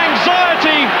 and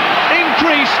anxiety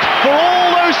increased for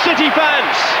all those City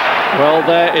fans. Well,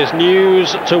 there is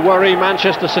news to worry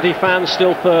Manchester City fans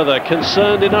still further.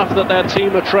 Concerned enough that their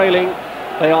team are trailing,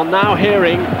 they are now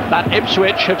hearing that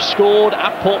Ipswich have scored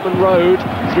at Portman Road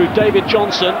through David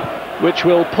Johnson, which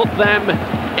will put them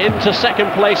into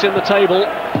second place in the table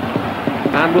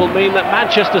and will mean that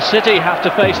Manchester City have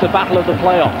to face the battle of the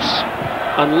playoffs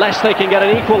unless they can get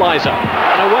an equaliser.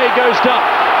 And away goes Duff.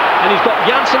 And he's got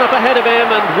Jansen up ahead of him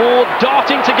and Ward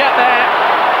darting to get there.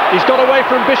 He's got away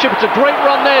from Bishop. It's a great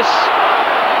run, this.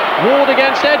 Ward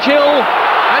against Edgehill.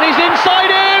 And he's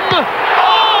inside him.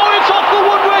 Oh, it's off the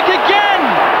woodwork again.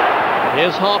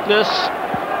 Here's Harkness.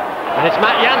 And it's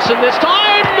Matt Jansen this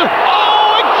time.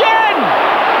 Oh, again.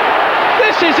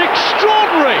 This is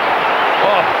extraordinary.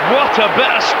 Oh, what a bit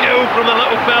of skill from the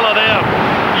little fella there.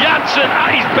 Jansen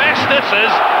at his best, this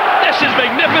is. This is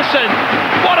magnificent.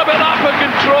 What about that for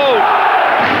control?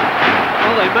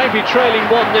 Well, they may be trailing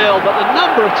 1-0, but the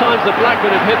number of times that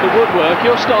Blackburn have hit the woodwork,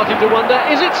 you're starting to wonder,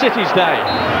 is it City's day?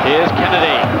 Here's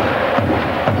Kennedy.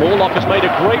 Morlock has made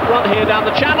a great run here down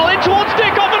the channel, in towards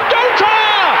Dickoff and Gota!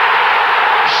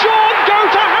 Sean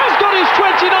Gota has got his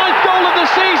 29th goal of the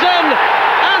season,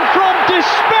 and from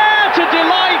despair to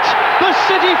delight, the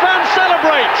City fans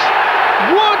celebrate.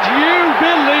 Would you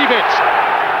believe it?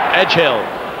 Edgehill.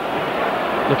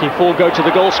 Looking for go to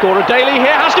the goal scorer. Daly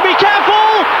here has to be careful,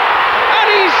 and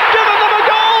he's given them a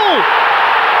goal.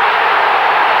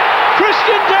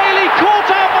 Christian Daly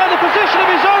caught out by the position of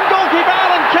his own goalkeeper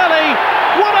Alan Kelly.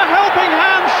 What a helping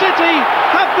hand City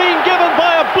have been given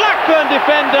by a Blackburn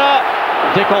defender.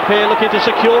 Dickoff here looking to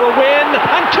secure a win,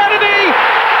 and Kennedy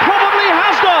probably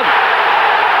has done.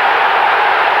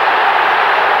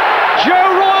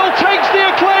 Joe Royle takes the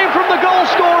acclaim from the goal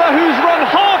scorer, who's run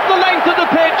half the length of the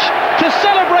pitch to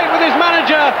celebrate with his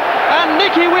manager, and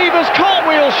Nicky Weaver's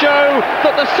cartwheel show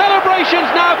that the celebrations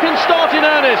now can start in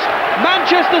earnest.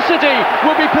 Manchester City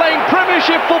will be playing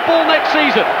Premiership football next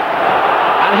season.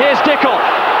 And here's Dickoff.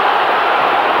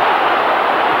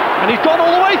 And he's gone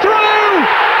all the way through!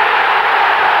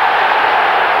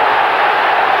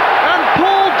 And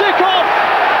Paul Dickoff,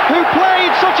 who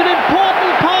played such an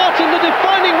important part in the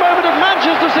defining moment of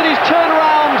Manchester City's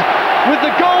turnaround with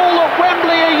the goal at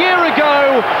Wembley a year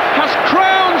ago, has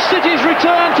crowned City's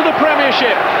return to the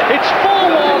Premiership. It's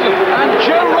 4-1 and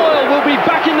Joe Royle will be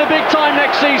back in the big time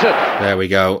next season. There we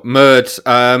go.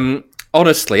 Murd,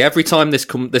 honestly, every time this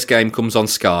game comes on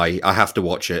Sky, I have to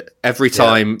watch it. Every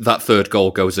time that third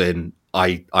goal goes in,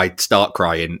 I start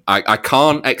crying. I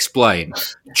can't explain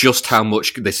just how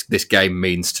much this game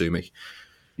means to me.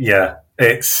 Yeah,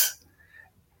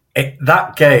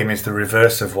 that game is the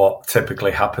reverse of what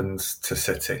typically happens to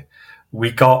City.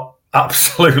 We got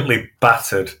absolutely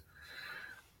battered,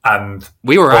 and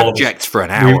we were abject for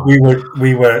an hour. We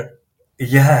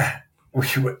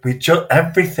just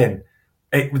everything.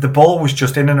 The ball was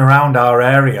just in and around our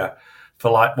area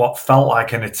for like what felt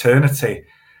like an eternity,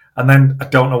 and then I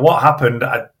don't know what happened.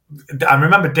 I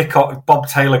remember Bob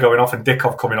Taylor going off and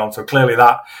Dickoff coming on, so clearly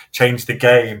that changed the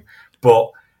game.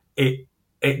 But it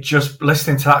just,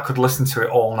 listening to that, could listen to it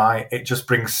all night. It just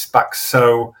brings back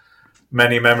so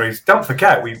many memories. Don't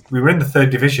forget, we were in the third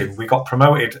division. We got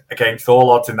promoted against all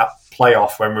odds in that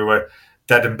playoff when we were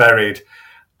dead and buried,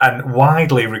 and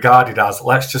widely regarded as,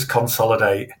 let's just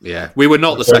consolidate. Yeah, we were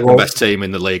not the second best team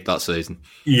in the league that season.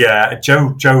 Yeah,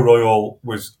 Joe Royle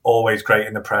was always great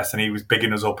in the press, and he was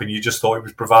bigging us up, and you just thought it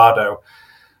was bravado.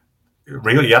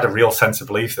 Really, he had a real sense of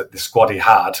belief that the squad he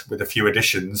had, with a few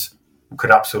additions, could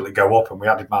absolutely go up, and we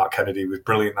added Mark Kennedy, who was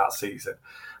brilliant that season.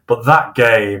 But that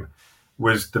game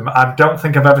was I don't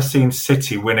think I've ever seen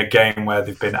City win a game where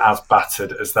they've been as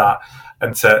battered as that.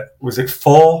 And was it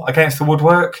 4 against the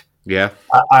Woodwork? Yeah.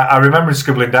 I remember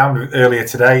scribbling down earlier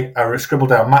today, I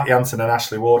scribbled down Matt Jansen and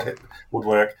Ashley Ward hit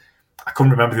Woodwork. I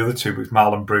couldn't remember the other two, but it was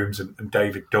Marlon Brooms and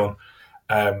David Dunn.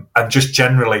 And just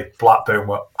generally, Blackburn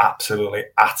were absolutely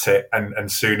at it, and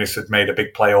Souness had made a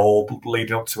big play all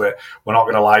leading up to it. We're not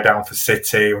going to lie down for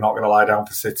City.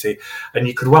 And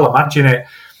you could well imagine it.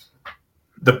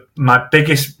 My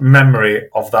biggest memory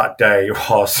of that day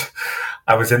was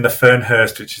I was in the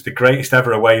Fernhurst, which is the greatest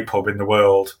ever away pub in the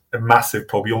world, a massive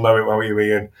pub. You'll know it, won't you,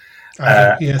 Ian?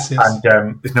 Yes.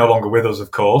 And it's no longer with us,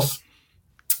 of course,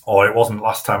 or it wasn't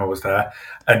last time I was there.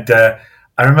 And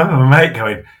I remember my mate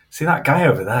going, "See that guy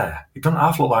over there? He doesn't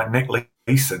half look like Nick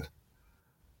Leeson."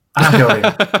 And I'm going,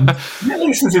 "Nick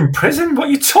Leeson's in prison? What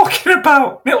are you talking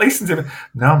about? Nick Leeson's in..."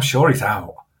 "No, I'm sure he's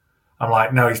out." I'm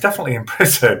like, "No, he's definitely in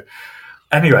prison."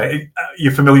 Anyway,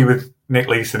 you're familiar with Nick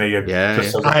Leeson, Ian? Yeah.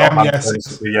 I am,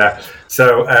 yes. Yeah.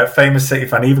 So, famous City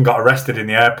fan, even got arrested in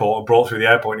the airport and brought through the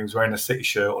airport, and he was wearing a City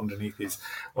shirt underneath his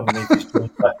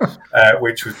jumper,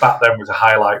 which was back then was a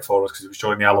highlight for us because it was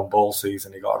during the Alan Ball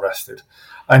season. He got arrested.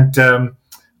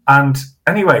 And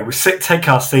anyway, we take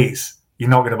our seats. You're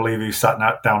not going to believe who sat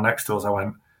down next to us. I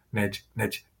went,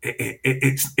 Nidge,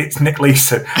 it's Nick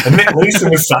Leeson. And Nick Leeson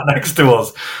was sat next to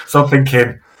us. So I'm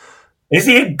thinking, is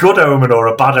he a good omen or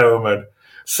a bad omen?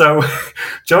 So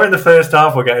during the first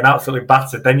half, we're getting absolutely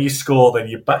battered. Then you score, then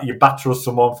you batter us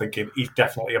someone, thinking he's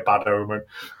definitely a bad omen.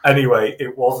 Anyway,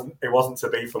 it wasn't to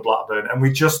be for Blackburn, and we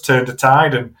just turned a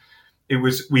tide. And it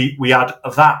was we had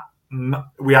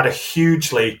a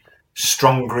hugely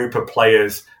strong group of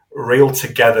players, real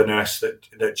togetherness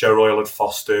that Joe Royle had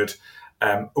fostered,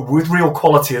 with real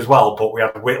quality as well. But we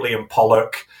had Whitley and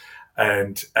Pollock,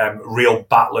 and real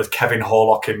battlers, Kevin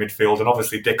Horlock in midfield, and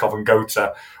obviously Dickoff and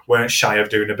Gota weren't shy of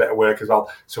doing a bit of work as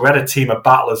well. So we had a team of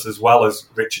battlers as well as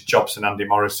Richard Jobson, Andy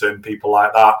Morrison, people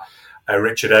like that,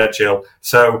 Richard Edgill.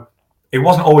 So it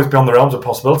wasn't always beyond the realms of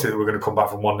possibility that we were going to come back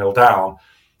from 1-0 down,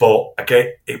 but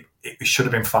again, it should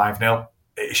have been 5-0.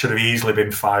 It should have easily been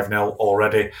 5-0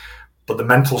 already. But the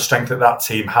mental strength that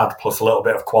team had, plus a little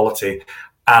bit of quality,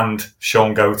 and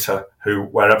Sean Gota, who,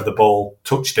 wherever the ball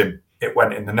touched him, it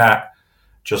went in the net,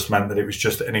 just meant that it was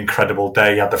just an incredible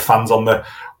day. You had the fans on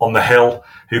the hill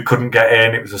who couldn't get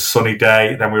in. It was a sunny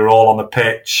day. Then we were all on the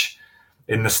pitch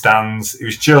in the stands. It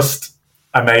was just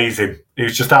amazing. It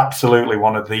was just absolutely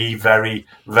one of the very,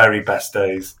 very best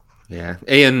days. Yeah.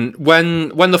 Ian,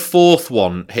 when the fourth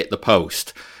one hit the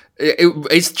post,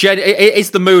 it's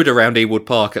the mood around Ewood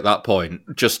Park at that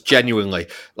point, just genuinely,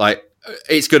 like,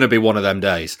 it's going to be one of them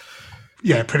days.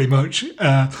 Yeah, pretty much.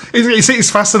 It's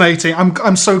fascinating.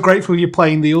 I'm so grateful you're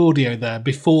playing the audio there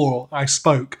before I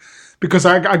spoke, because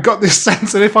I got this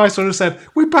sense that if I sort of said,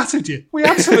 we battered you, we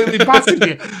absolutely battered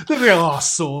you, they'd be like, oh,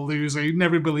 sore loser, you'd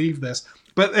never believe this.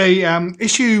 But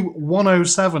issue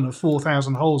 107 of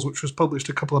 4,000 Holes, which was published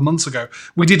a couple of months ago,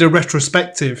 we did a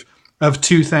retrospective of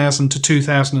 2000 to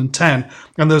 2010,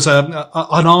 and there's an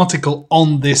article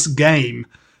on this game,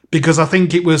 because I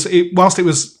think whilst it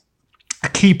was a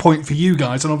key point for you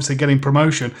guys, and obviously getting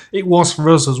promotion, it was for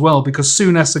us as well, because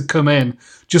Souness had come in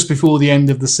just before the end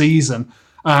of the season,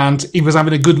 and he was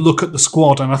having a good look at the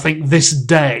squad, and I think this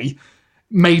day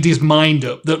made his mind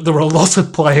up that there were a lot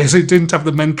of players who didn't have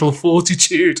the mental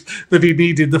fortitude that he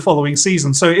needed the following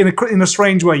season. So in a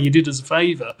strange way, you did us a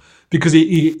favour, because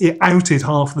he outed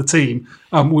half the team.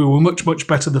 We were much, much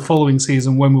better the following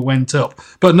season when we went up.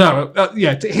 But no,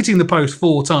 hitting the post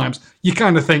 4 times, you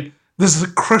kind of think, there's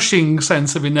a crushing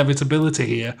sense of inevitability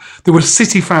here. There were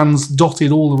City fans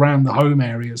dotted all around the home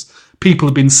areas. People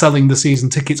had been selling the season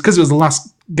tickets because it was the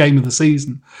last game of the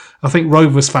season. I think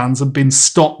Rovers fans had been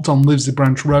stopped on Livesey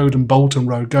Branch Road and Bolton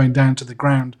Road going down to the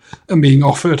ground and being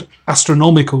offered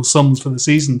astronomical sums for the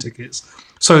season tickets.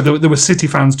 So there were City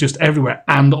fans just everywhere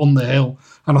and on the hill.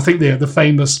 And I think the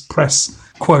famous press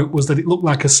quote was that it looked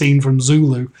like a scene from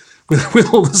Zulu,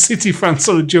 with all the City fans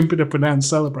sort of jumping up and down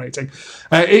celebrating.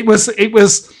 It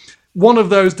was one of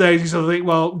those days you sort of think,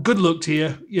 well, good luck to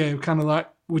you. Yeah, kind of like,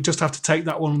 we just have to take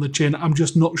that one on the chin. I'm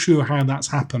just not sure how that's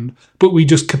happened. But we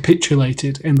just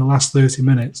capitulated in the last 30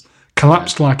 minutes.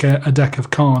 Collapsed like a deck of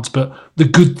cards. But the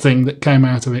good thing that came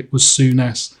out of it was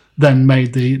Souness then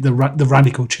made the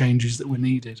radical changes that were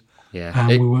needed. Yeah,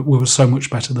 and we were so much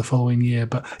better the following year.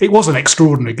 But it was an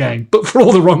extraordinary game, but for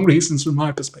all the wrong reasons from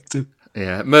my perspective.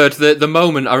 Yeah, Murd, the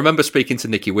moment, I remember speaking to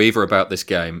Nicky Weaver about this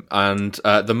game, and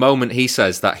the moment he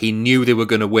says that he knew they were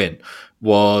going to win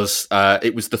was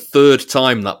it was the 3rd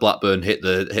time that Blackburn hit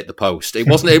the post. It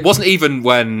wasn't even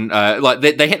when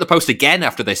they hit the post again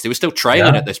after this. They were still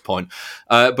trailing at this point.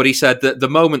 But he said that the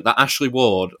moment that Ashley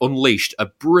Ward unleashed a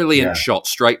brilliant shot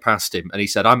straight past him, and he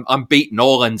said, "I'm beating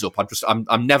all ends up.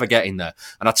 I'm never getting there."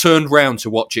 And I turned round to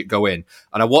watch it go in,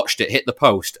 and I watched it hit the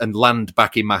post and land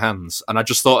back in my hands. And I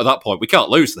just thought at that point, we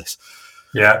can't lose this.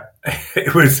 Yeah,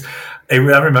 it was. I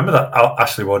remember that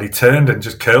Ashley Ward, he turned and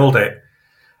just curled it.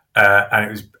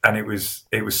 And it was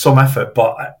some effort,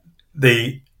 but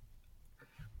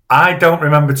I don't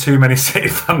remember too many City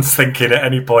fans thinking at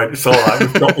any point, it's all right,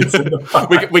 we've got this in the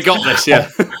bag. we got this, yeah.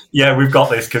 Yeah, we've got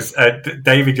this, because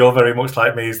David, you're very much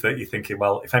like me, is that you're thinking,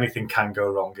 well, if anything can go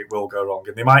wrong, it will go wrong,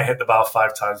 and they might hit the bar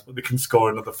 5 times, but they can score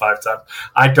another 5 times.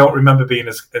 I don't remember being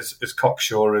as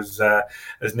cocksure as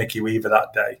Nicky Weaver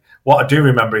that day. What I do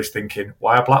remember is thinking,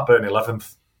 why are Blackburn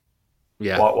 11th?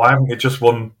 Yeah. Why haven't they just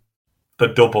won the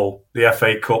double, the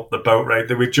FA Cup, the boat race?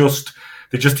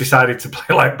 They just decided to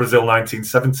play like Brazil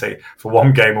 1970 for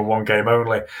one game and one game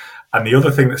only. And the other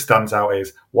thing that stands out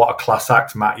is what a class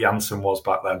act Matt Jansen was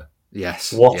back then.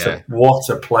 Yes. What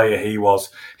a player he was.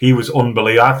 He was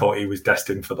unbelievable. I thought he was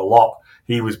destined for the lot.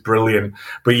 He was brilliant.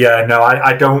 But yeah, no,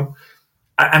 I don't.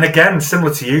 And again,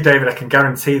 similar to you, David, I can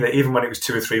guarantee that even when it was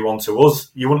 2 or 3-1 to us,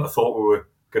 you wouldn't have thought we were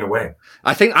going to win.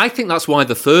 I think that's why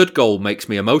the 3rd goal makes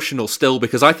me emotional still,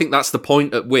 because I think that's the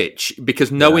point at which, because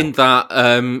knowing that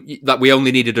that we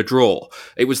only needed a draw,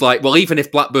 it was like, well, even if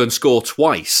Blackburn score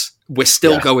twice, we're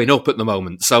still going up at the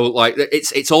moment. So like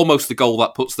it's almost the goal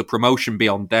that puts the promotion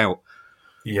beyond doubt.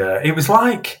 Yeah, it was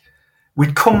like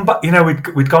we'd come back. You know,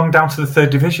 we'd gone down to the 3rd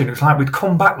division. It was like we'd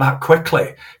come back that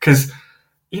quickly, because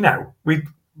it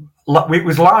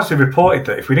was largely reported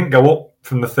that if we didn't go up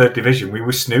from the 3rd division, we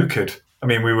were snookered. I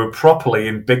mean, we were properly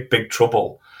in big, big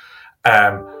trouble.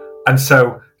 And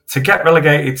so to get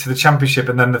relegated to the Championship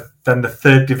and then the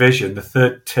 3rd division, the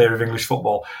 3rd tier of English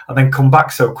football, and then come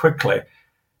back so quickly,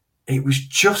 it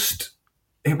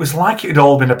was like it had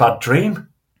all been a bad dream.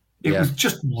 It was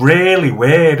just really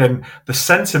weird. And the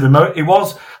sense of emotion, it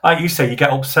was, like you say, you get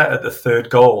upset at the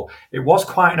 3rd goal. It was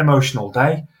quite an emotional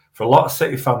day for a lot of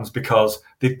City fans, because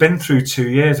they'd been through 2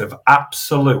 years of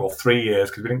absolute, or 3 years,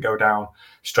 because we didn't go down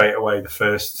straight away the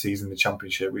first season in the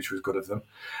Championship, which was good of them.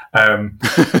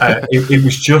 It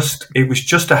was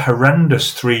just a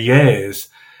horrendous 3 years,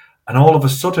 and all of a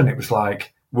sudden it was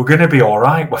like, we're going to be all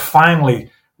right.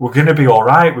 We're going to be all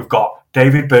right. We've got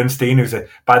David Bernstein,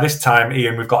 by this time,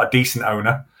 Ian, we've got a decent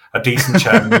owner, a decent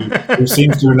chairman who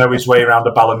seems to know his way around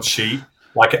a balance sheet,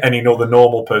 like any other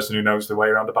normal person who knows the way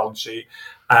around a balance sheet.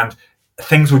 And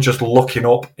things were just looking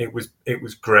up. It was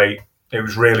great. It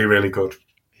was really, really good.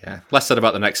 Yeah. Less said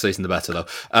about the next season, the better, though.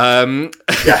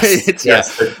 Yes.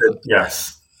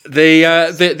 Yes.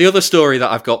 The other story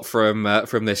that I've got from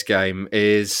this game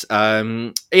is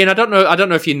Ian. I don't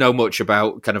know if you know much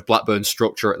about kind of Blackburn's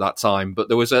structure at that time, but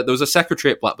there was a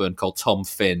secretary at Blackburn called Tom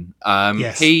Finn.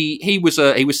 Yes. He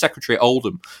was secretary at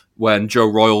Oldham when Joe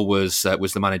Royle was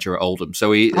the manager at Oldham.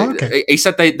 So he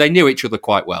said they knew each other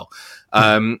quite well.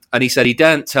 And he said he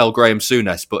daren't tell Graham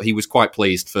Souness, but he was quite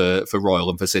pleased for Royle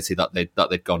and for City that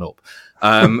they'd gone up.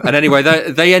 And anyway,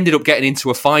 they ended up getting into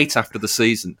a fight after the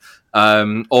season,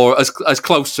 or as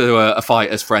close to a fight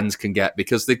as friends can get,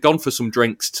 because they'd gone for some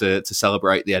drinks to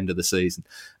celebrate the end of the season.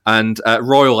 And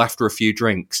Royle, after a few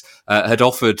drinks, had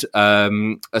offered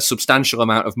a substantial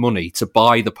amount of money to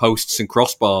buy the posts and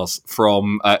crossbars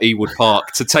from Ewood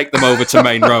Park to take them over to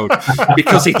Main Road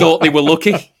because he thought they were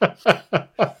lucky.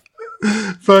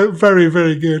 Very,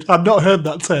 very good. I've not heard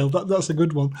that tale. That's a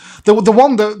good one. The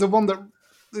one that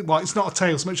well, it's not a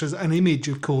tale so much as an image,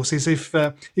 of course, is if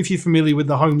you're familiar with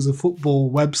the Homes of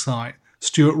Football website,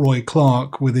 Stuart Roy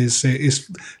Clark with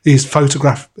his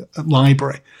photograph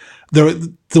library.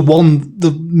 One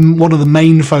of the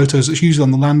main photos that's usually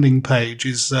on the landing page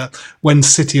is when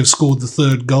City have scored the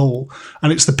third goal,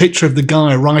 and it's the picture of the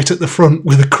guy right at the front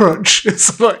with a crutch.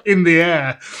 It's like in the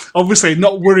air, obviously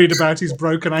not worried about his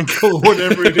broken ankle or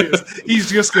whatever it is. He's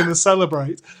just going to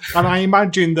celebrate, and I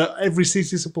imagine that every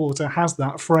City supporter has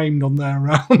that framed on their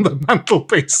on the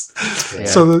mantelpiece,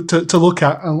 so to look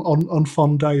at on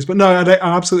fond days. But no, an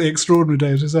absolutely extraordinary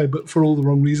day, as I say, but for all the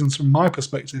wrong reasons from my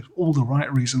perspective, all the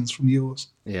right reasons from yours.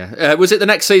 Yeah, was it the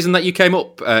next season that you came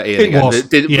up, Ian? It again? was.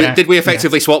 Did we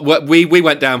effectively swap? We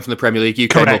went down from the Premier League. You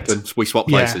Correct. came up and we swapped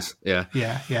places.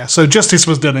 Yeah. So justice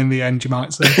was done in the end, you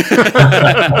might say.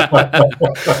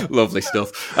 Lovely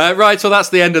stuff. Right, so that's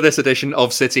the end of this edition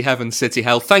of City Heaven, City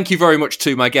Hell. Thank you very much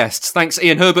to my guests. Thanks,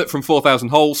 Ian Herbert from 4,000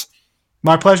 Holes.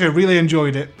 My pleasure. Really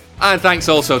enjoyed it. And thanks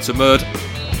also to Murd.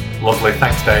 Lovely.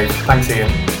 Thanks, Dave. Thanks,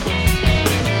 Ian.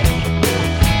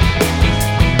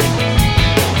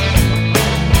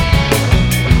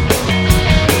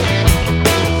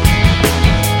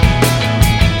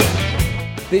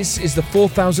 This is the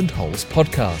 4,000 Holes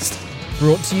podcast,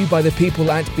 brought to you by the people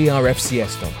at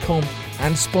brfcs.com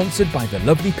and sponsored by the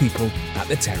lovely people at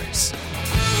The Terrace.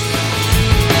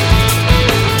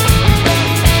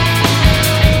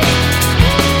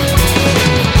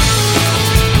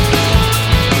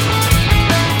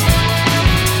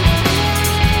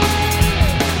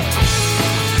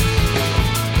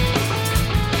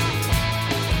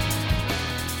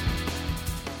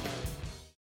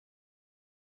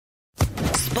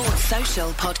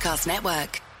 Social Podcast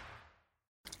Network.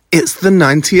 It's the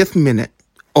 90th minute.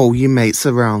 All your mates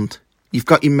around. You've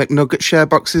got your McNugget share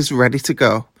boxes ready to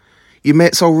go. Your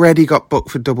mate's already got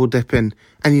booked for double dipping,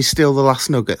 and you steal the last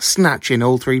nugget, snatching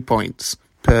all 3 points.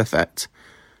 Perfect.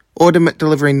 Order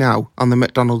McDelivery now on the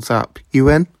McDonald's app. You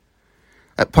in?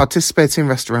 At participating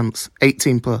restaurants,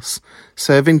 18 plus.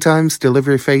 Serving times,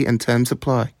 delivery fee and terms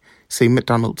apply. See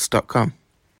mcdonalds.com.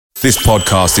 This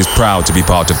podcast is proud to be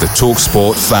part of the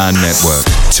TalkSport Fan Network.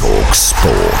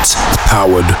 TalkSport.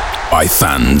 Powered by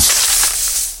fans.